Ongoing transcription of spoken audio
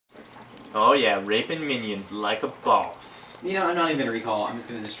Oh yeah, raping minions like a boss. You know, I'm not even gonna recall. I'm just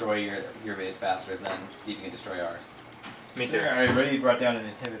gonna destroy your base faster than see if you can destroy ours. Me too. I already brought down an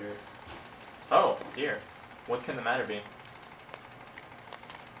inhibitor. Oh dear. What can the matter be?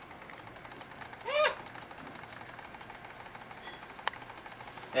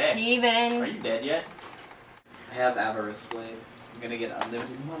 Hey, Steven! are you dead yet? I have Avarice Blade. I'm gonna get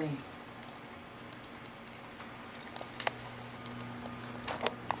unlimited money.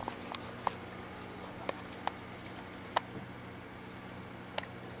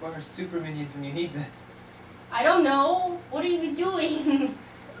 What are super minions when you need them? I don't know. What are you doing?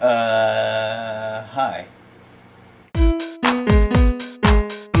 Hi.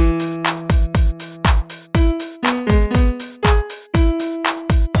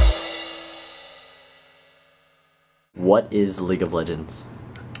 What is League of Legends?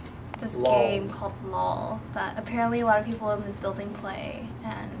 This LOL. game called LOL that apparently a lot of people in this building play,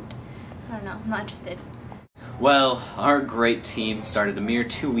 and I don't know, I'm not interested. Well, our great team started a mere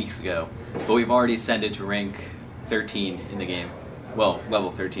 2 weeks ago, but we've already ascended to rank 13 in the game. Well, level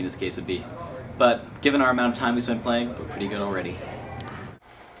 13 as the case would be. But given our amount of time we spent playing, we're pretty good already.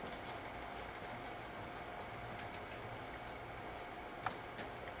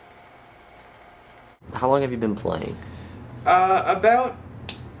 How long have you been playing? About...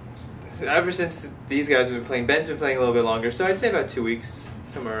 Ever since these guys have been playing. Ben's been playing a little bit longer, so I'd say about 2 weeks.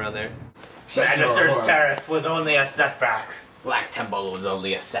 Somewhere around there. Magister's Terrace was only a setback. Black Temple was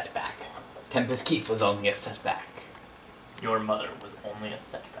only a setback. Tempest Keep was only a setback. Your mother was only a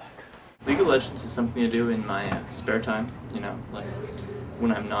setback. League of Legends is something to do in my spare time, you know, like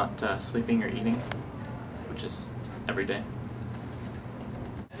when I'm not sleeping or eating, which is every day.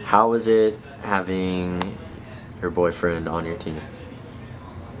 How is it having your boyfriend on your team?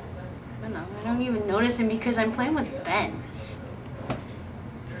 I don't know, I don't even notice him because I'm playing with Ben.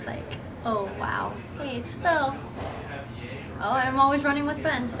 It's like, oh wow, hey, it's Phil. Oh, I'm always running with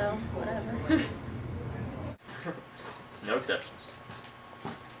Ben, so whatever. No exceptions.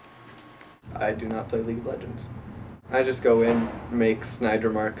 I do not play League of Legends. I just go in, make snide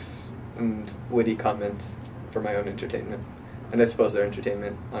remarks and witty comments for my own entertainment. And I suppose they're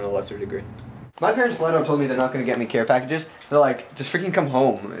entertainment on a lesser degree. My parents flat out told me they're not going to get me care packages. They're like, just freaking come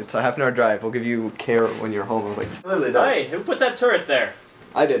home. It's a half-an-hour drive. We'll give you care when you're home. I was like, literally that. Hey, who put that turret there?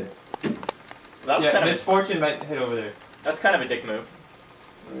 I did. That was Yeah, kind of Misfortune might hit over there. that's kind of a dick move.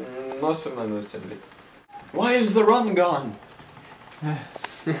 Most of my moves tend to be. Why is the rum gone?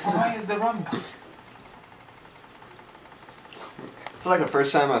 Why is the rum gone? It's like the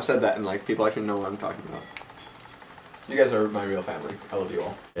first time I've said that and like people actually know what I'm talking about. You guys are my real family. I love you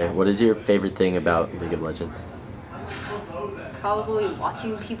all. Okay, what is your favorite thing about League of Legends? Probably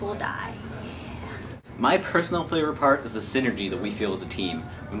watching people die. My personal favorite part is the synergy that we feel as a team,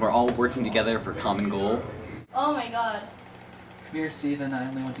 when we're all working together for a common goal. Oh my god. Come here, Steven. I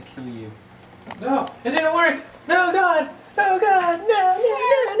only want to kill you. No! It didn't work! No, God! Oh, God! No!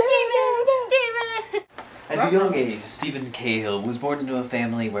 Steven! At a young age, Stephen Cahill was born into a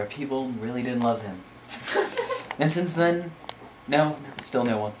family where people really didn't love him. And since then, no, still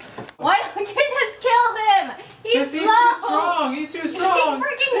no one. Why don't you just kill him? He's He's low! too strong! He's too strong! He's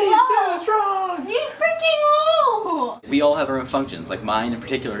freaking He's low! too strong! He's freaking low! We all have our own functions, like mine in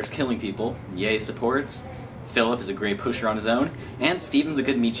particular is killing people, Ye supports, Philip is a great pusher on his own, and Steven's a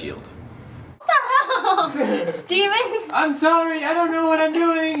good meat shield. What the hell? Steven? I'm sorry, I don't know what I'm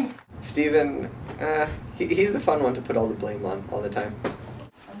doing! Steven, he's the fun one to put all the blame on all the time.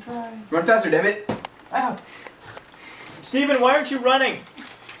 I'm trying. Run faster, damn it! Ow! Steven, why aren't you running?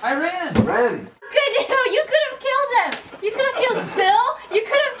 I ran! Run! Could you? You could have killed him! You could have killed Phil! You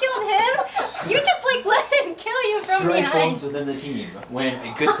could have killed him! You just like let him kill you from Strike behind! forms within the team when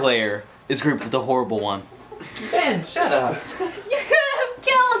a good player is grouped with a horrible one. Ben, shut up! You could have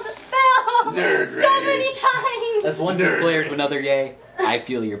killed Phil! So many times! As one good player to another, yay, I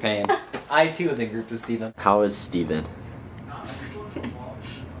feel your pain. I too have been grouped with Steven. How is Steven?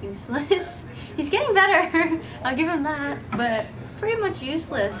 Useless. He's getting better. I'll give him that, but pretty much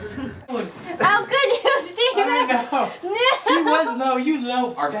useless. How could you, Steven? I know! No! He was low, you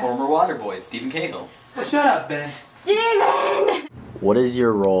low! Our former water boy, Stephen Cahill. Shut up, Ben. Steven! What is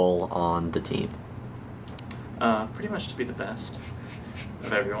your role on the team? Pretty much to be the best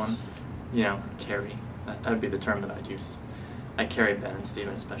of everyone. You know, carry. That would be the term that I'd use. I carry Ben and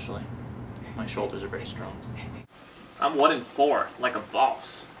Steven especially. My shoulders are very strong. I'm 1-4, like a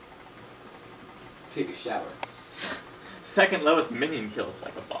boss. Take a shower. Second lowest minion kills,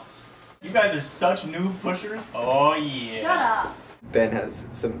 like a boss. You guys are such new pushers. Oh yeah. Shut up. Ben has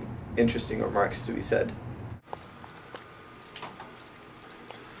some interesting remarks to be said.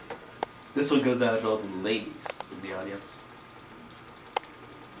 This one goes out to all the ladies in the audience.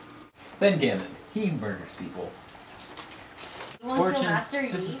 Ben Gammon. He murders people. You want to kill Master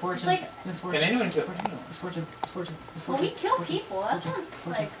Yi? This is Fortune. It's like, This is Fortune. Can anyone kill? This Fortune. This Fortune. This Fortune. well, we kill Fortune. people. That's Fortune.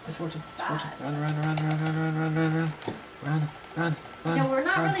 not like This Fortune. bad. Run. No, we're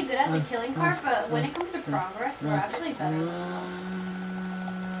not really good at the killing part, but when it comes to progress, we're actually better.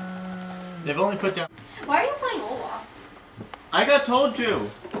 They've only put down. Why are you playing Olaf? I got told to.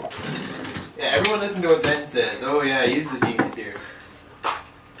 Yeah, everyone listen to what Ben says. Oh yeah, he's the genius here.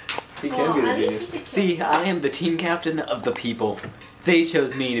 He can be the genius. See, I am the team captain of the people. They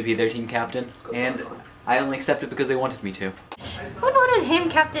chose me to be their team captain, and I only accepted because they wanted me to. Who voted him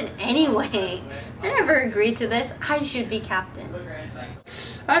captain anyway? I never agreed to this. I should be captain.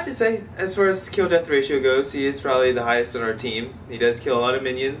 I have to say, as far as kill death ratio goes, he is probably the highest on our team. He does kill a lot of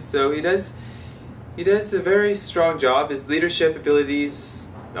minions, so he does a very strong job. His leadership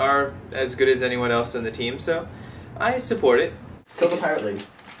abilities are as good as anyone else on the team, so I support it. Kill the pirate lady.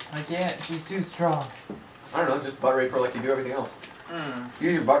 I can't. She's too strong. I don't know, just butt rape her like you do everything else.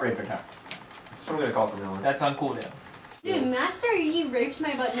 Use your butt rape attack. That's what I'm gonna call it from now on. That's on cooldown. Dude, Master Yi rapes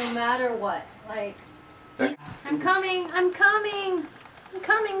my butt no matter what. Like, I'm coming, I'm coming. I'm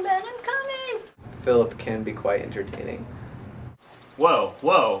coming, Ben, I'm coming. Philip can be quite entertaining. Whoa,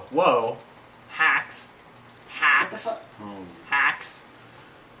 whoa, whoa. Hacks. Hacks. Hacks.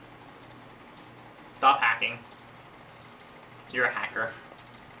 Stop hacking. You're a hacker.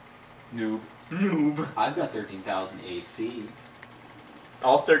 Noob. Noob. I've got 13,000 AC.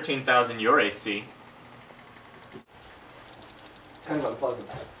 All 13,000 your AC. Kind of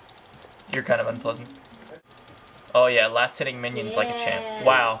unpleasant. You're kind of unpleasant. Oh yeah, last hitting minions like a champ.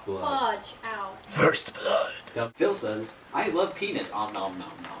 Wow. Fudge, ow. First blood. Now, Phil says, I love penis. Om nom nom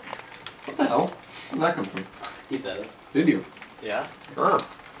nom. What the hell? Where'd that come from? He said it. Did you? Yeah? Ah.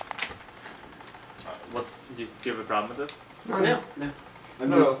 Do you have a problem with this? No. I'm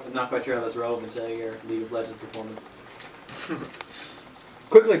No. not quite sure how that's relevant to your League of Legends performance.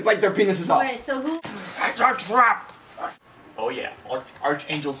 Quickly, bite their penises off. Wait, so who? It's a trap! Oh yeah,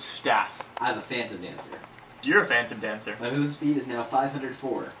 Archangel's staff. I have a Phantom Dancer. You're a Phantom Dancer. My move speed is now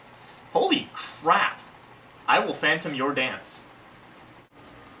 504. Holy crap! I will Phantom your dance.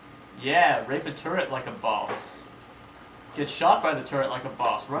 Yeah, rape a turret like a boss. Get shot by the turret like a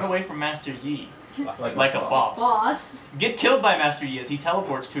boss. Run away from Master Yi. Like a boss. Boss. Get killed by Master Yi as he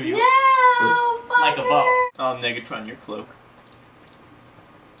teleports to you. No, Like a fucker. boss. Oh, Megatron, your cloak.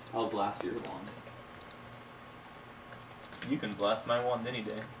 I'll blast your wand. You can blast my wand any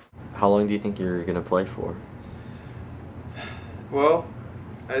day. How long do you think you're gonna play for? Well,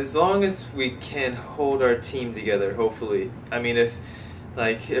 as long as we can hold our team together, hopefully. I mean, if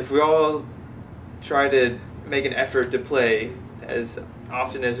we all try to make an effort to play as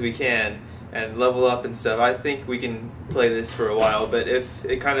often as we can and level up and stuff, I think we can play this for a while. But if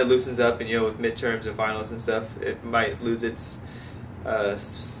it kind of loosens up, and with midterms and finals and stuff, it might lose its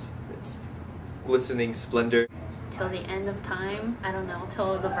glistening splendor. Till the end of time. I don't know.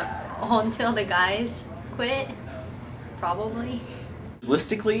 Until the guys quit. Probably.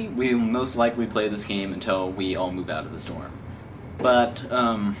 Realistically, we will most likely play this game until we all move out of the storm. But,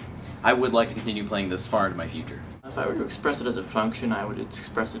 I would like to continue playing this far into my future. If I were to express it as a function, I would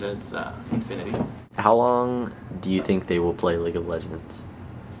express it as infinity. How long do you think they will play League of Legends?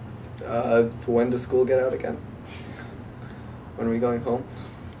 When does school get out again? When are we going home?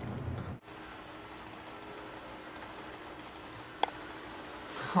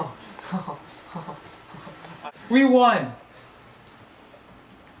 We won!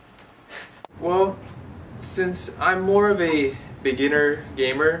 Well, since I'm more of a beginner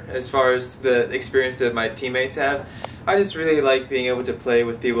gamer as far as the experience that my teammates have, I just really like being able to play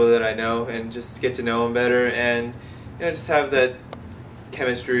with people that I know and just get to know them better and just have that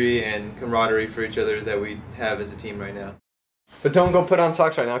chemistry and camaraderie for each other that we have as a team right now. But don't go put on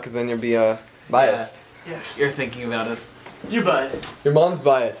socks right now, because then you'll be biased. Yeah, you're thinking about it. You're biased. Your mom's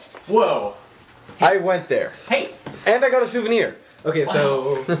biased. Whoa. I went there. Hey! And I got a souvenir. Okay,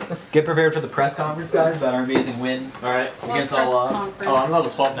 so get prepared for the press conference, guys, about our amazing win Alright. against all odds. Oh, I'm level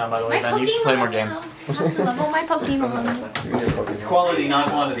 12 now, by the way, My man. You should play more Pokemon game. now. I have to level my Pokemon. It's quality, not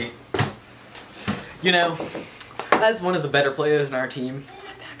quantity. As one of the better players in our team,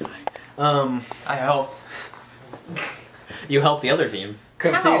 I helped. you helped the other team.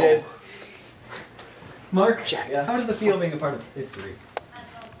 Conceded. Mark, how does it feel being a part of history?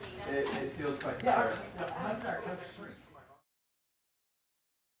 It feels quite